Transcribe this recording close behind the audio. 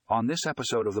On this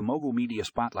episode of the Mogul Media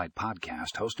Spotlight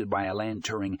podcast, hosted by Alan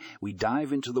Turing, we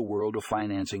dive into the world of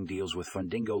financing deals with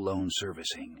Fundingo loan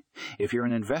servicing. If you're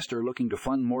an investor looking to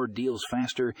fund more deals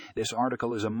faster, this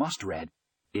article is a must-read.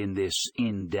 In this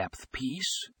in-depth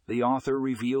piece, the author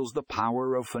reveals the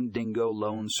power of Fundingo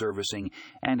loan servicing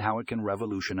and how it can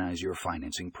revolutionize your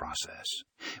financing process.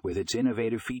 With its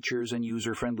innovative features and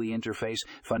user-friendly interface,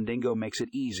 Fundingo makes it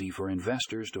easy for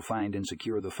investors to find and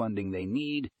secure the funding they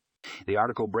need. The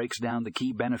article breaks down the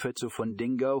key benefits of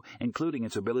Fundingo, including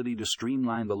its ability to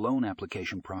streamline the loan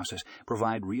application process,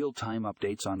 provide real-time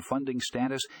updates on funding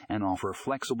status, and offer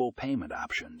flexible payment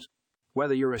options.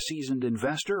 Whether you're a seasoned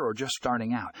investor or just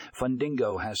starting out,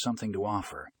 Fundingo has something to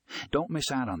offer. Don't miss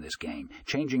out on this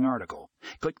game-changing article.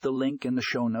 Click the link in the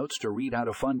show notes to read how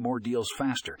to fund more deals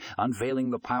faster, unveiling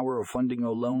the power of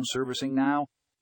Fundingo loan servicing now.